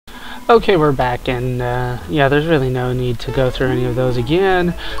Okay, we're back, and yeah, there's really no need to go through any of those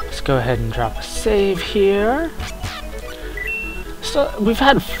again. Let's go ahead and drop a save here. So we've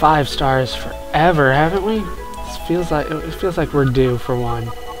had 5 stars forever, haven't we? It feels like we're due for one.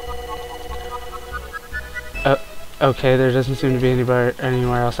 Okay, there doesn't seem to be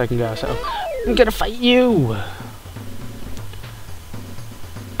anywhere else I can go, so I'm gonna fight you.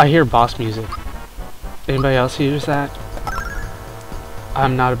 I hear boss music. Anybody else hears that?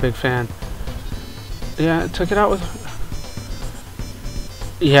 I'm not a big fan. Yeah, took it out with...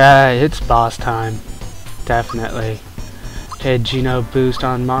 Yeah, it's boss time. Definitely. Okay, Geno boost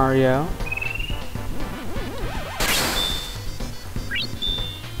on Mario.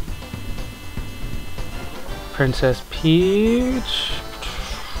 Princess Peach.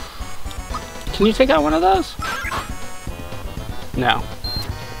 Can you take out one of those? No.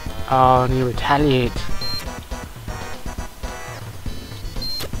 Oh, and you retaliate.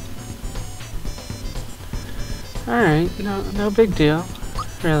 Alright, no big deal,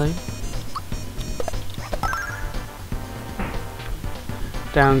 really.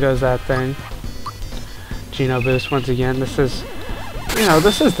 Down goes that thing. Geno boost once again. This is,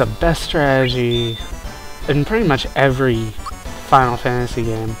 this is the best strategy in pretty much every Final Fantasy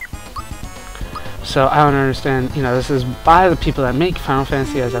game. So I don't understand, this is by the people that make Final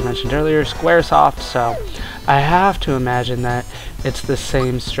Fantasy, as I mentioned earlier, Squaresoft, so I have to imagine that it's the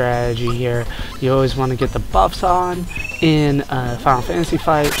same strategy here. You always want to get the buffs on in a Final Fantasy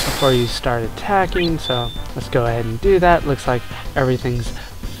fight before you start attacking, so let's go ahead and do that. Looks like everything's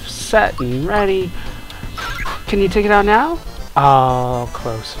set and ready. Can you take it out now? Oh,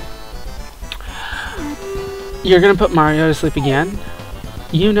 close. You're gonna put Mario to sleep again?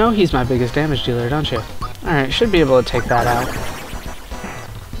 You know he's my biggest damage dealer, don't you? Alright, should be able to take that out.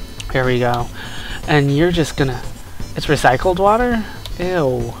 Here we go. And you're just gonna... It's recycled water?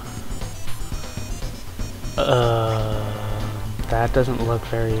 Ew. That doesn't look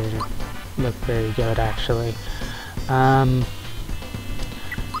very good, actually. You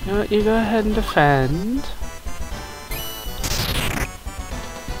know what, you go ahead and defend.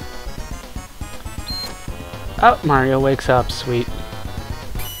 Oh, Mario wakes up, sweet.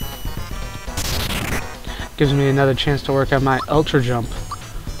 Gives me another chance to work on my ultra jump.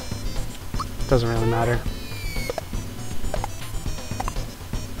 Doesn't really matter.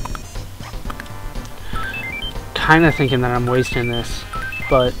 Kinda thinking that I'm wasting this,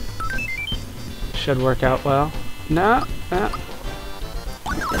 but should work out well. No.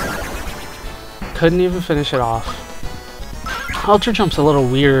 Couldn't even finish it off. Ultra jump's a little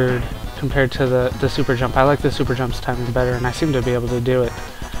weird compared to the super jump. I like the super jump's timing better, and I seem to be able to do it.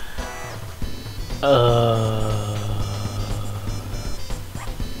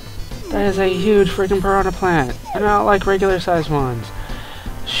 That is a huge freaking piranha plant. I don't like regular sized ones.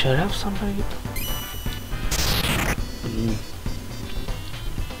 Should have somebody...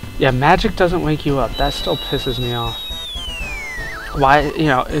 Yeah, magic doesn't wake you up. That still pisses me off. Why,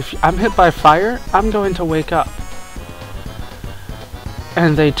 if I'm hit by fire, I'm going to wake up.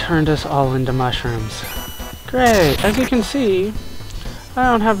 And they turned us all into mushrooms. Great. As you can see, I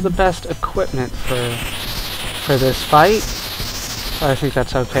don't have the best equipment for this fight. But I think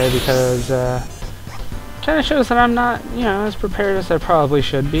that's okay because kind of shows that I'm not, as prepared as I probably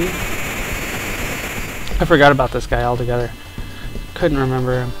should be. I forgot about this guy altogether. Couldn't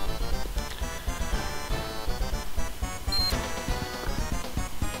remember him.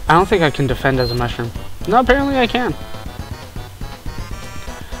 I don't think I can defend as a mushroom. No, apparently I can.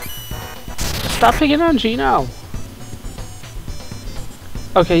 Stop picking on Geno.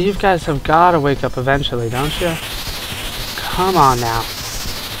 Okay, you guys have got to wake up eventually, don't you? Come on now.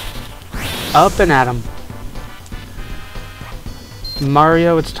 Up and at 'em.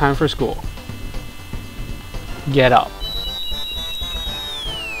 Mario, it's time for school. Get up.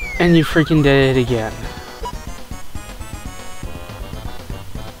 And you freaking did it again.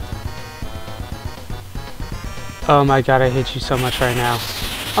 Oh my god, I hate you so much right now.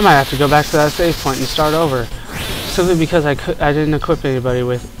 I might have to go back to that save point and start over. Simply because I didn't equip anybody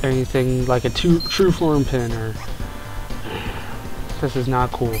with anything like a true form pin or... This is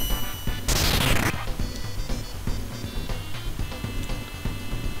not cool.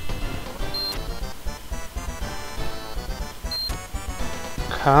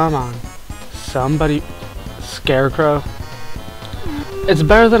 Come on. Somebody... Scarecrow. It's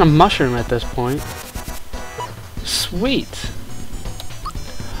better than a mushroom at this point. Sweet.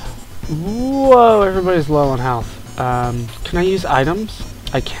 Whoa, everybody's low on health. Can I use items?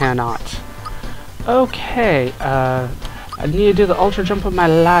 I cannot. Okay, I need to do the ultra jump of my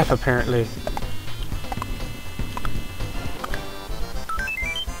life, apparently.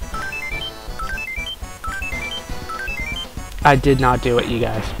 I did not do it, you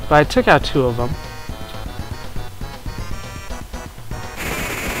guys. But I took out 2 of them.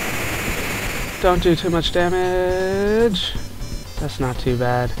 Don't do too much damage. That's not too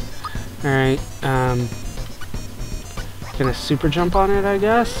bad. Alright, gonna super jump on it, I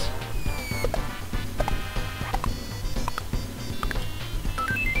guess.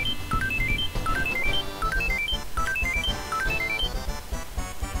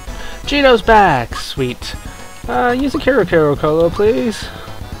 Gino's back! Sweet. Use a Kero Colo, please.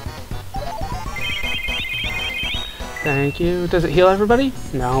 Thank you. Does it heal everybody?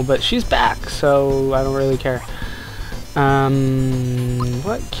 No, but she's back, so I don't really care.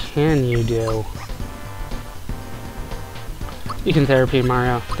 What can you do? You can therapy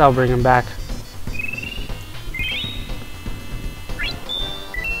Mario. That'll bring him back.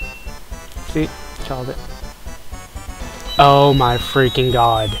 See? Called it. Oh my freaking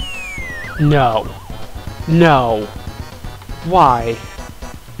god. No. No. Why?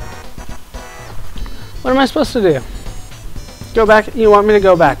 What am I supposed to do? Go back? You want me to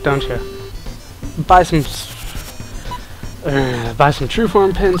go back, don't you? Buy some true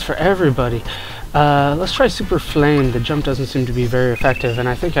form pins for everybody. Let's try Super Flame. The jump doesn't seem to be very effective, and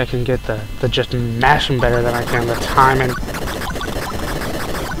I think I can get the just mashing better than I can the timing.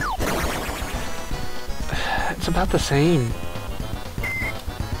 It's about the same.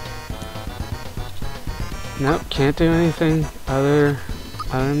 Nope, can't do anything other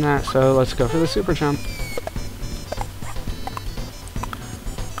than that, so let's go for the super jump.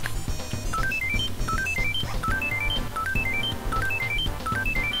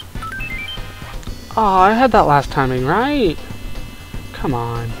 Oh, I had that last timing right. Come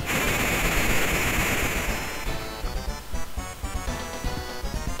on.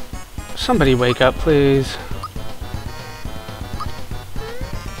 Somebody wake up, please.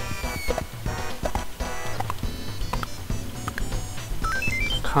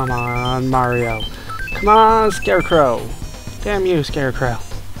 Come on, Mario. Come on, Scarecrow. Damn you, Scarecrow.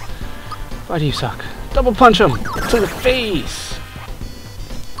 Why do you suck? Double punch him to the face.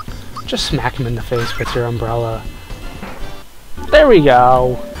 Just smack him in the face with your umbrella. There we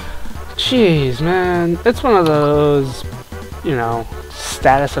go. Jeez, man. It's one of those, you know,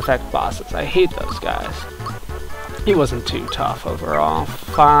 status effect bosses. I hate those guys. He wasn't too tough overall.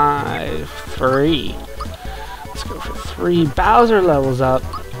 5-3. Let's go for 3. Bowser levels up.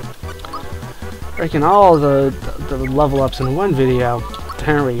 Breaking all the level ups in one video.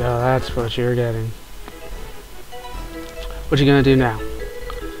 There we go. That's what you're getting. What you gonna do now?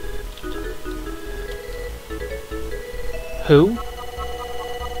 Who?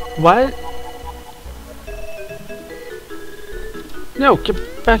 What? No, get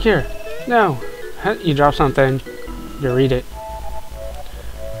back here. No. You drop something. You read it.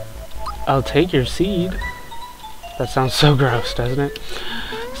 I'll take your seed. That sounds so gross, doesn't it?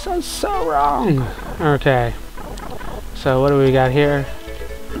 Sounds so wrong. Okay. So what do we got here?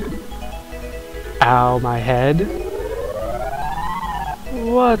 Ow, my head.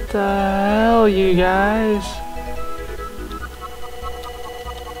 What the hell, you guys?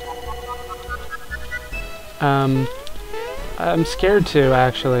 I'm scared too,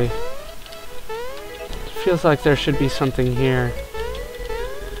 actually. Feels like there should be something here.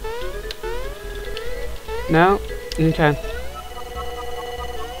 No? Okay.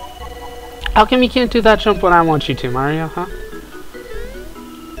 How come you can't do that jump when I want you to, Mario, huh?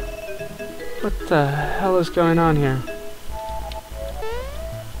 What the hell is going on here?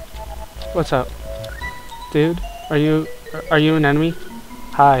 What's up? Dude? Are you an enemy?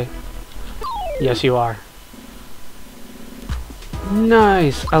 Hi. Yes, you are.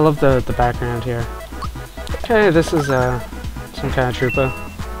 Nice! I love the background here. Okay, this is some kind of troopa.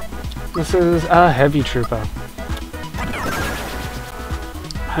 This is a heavy troopa.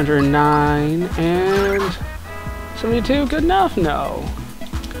 109 and 72. Good enough? No.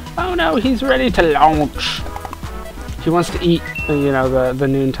 Oh no, he's ready to launch. He wants to eat, you know, the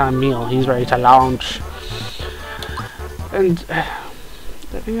noontime meal. He's ready to launch. And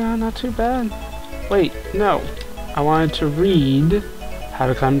yeah, not too bad. Wait, no. I wanted to read how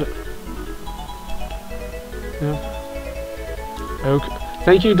to climb. Yeah. Okay.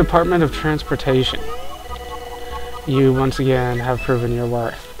 Thank you, Department of Transportation. You once again have proven your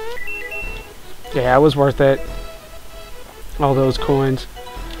worth. Yeah, it was worth it. All those coins.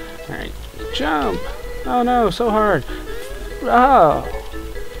 Alright. Jump! Oh no, so hard. Oh!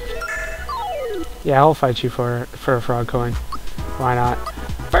 Yeah, I'll fight you for a frog coin. Why not?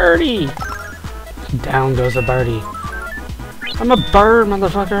 Birdie! Down goes a birdie. I'm a bird,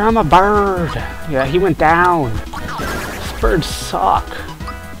 motherfucker. I'm a bird. Yeah, he went down. These birds suck.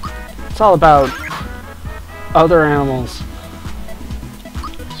 It's all about other animals.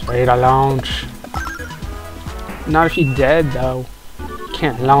 Ready to launch. Not if you're dead, though. You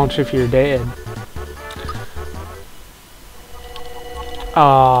can't launch if you're dead.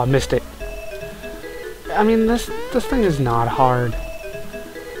 Oh, missed it. I mean, this thing is not hard.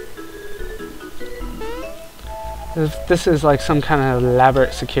 If this is like some kind of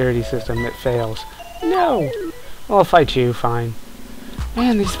elaborate security system, it fails. No! Well, I'll fight you, fine.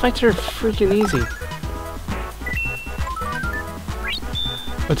 Man, these fights are freaking easy.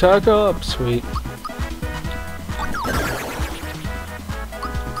 Attack up, sweet.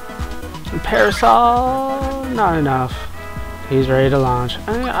 Parasol, not enough. He's ready to launch.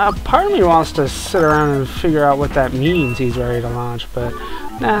 I mean, part of me wants to sit around and figure out what that means. He's ready to launch, but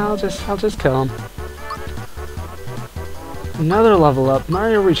nah, I'll just kill him. Another level up.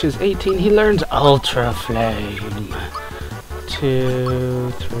 Mario reaches 18. He learns Ultra Flame.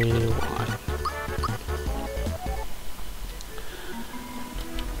 2, 3,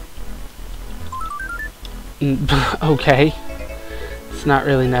 1. Okay. It's not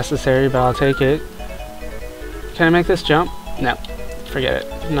really necessary, but I'll take it. Can I make this jump? No. Forget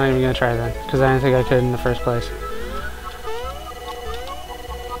it. I'm not even gonna try then, because I didn't think I could in the first place.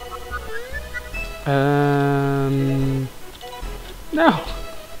 No!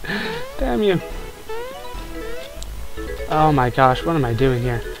 Damn you. Oh my gosh, what am I doing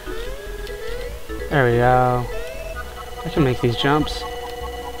here? There we go. I can make these jumps.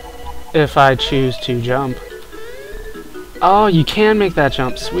 If I choose to jump. Oh, you can make that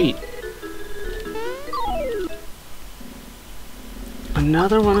jump. Sweet.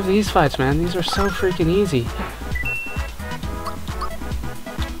 Another one of these fights, man. These are so freaking easy.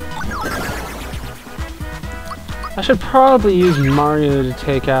 I should probably use Mario to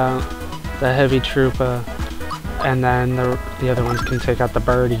take out the heavy troopa, and then the other ones can take out the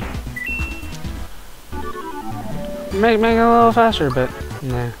birdie. Make it a little faster, but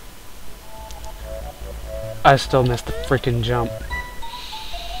nah. I still missed the freaking jump.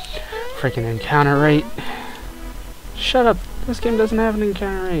 Freaking encounter rate. Shut up. This game doesn't have an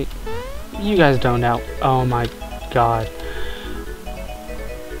encounter rate. You guys don't know. Oh my god.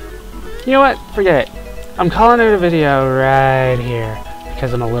 You know what? Forget it. I'm calling it a video right here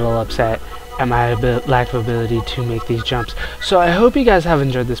because I'm a little upset at my lack of ability to make these jumps. So I hope you guys have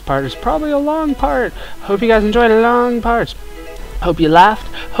enjoyed this part. It's probably a long part. Hope you guys enjoyed long parts. Hope you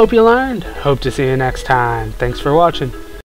laughed. Hope you learned. Hope to see you next time. Thanks for watching.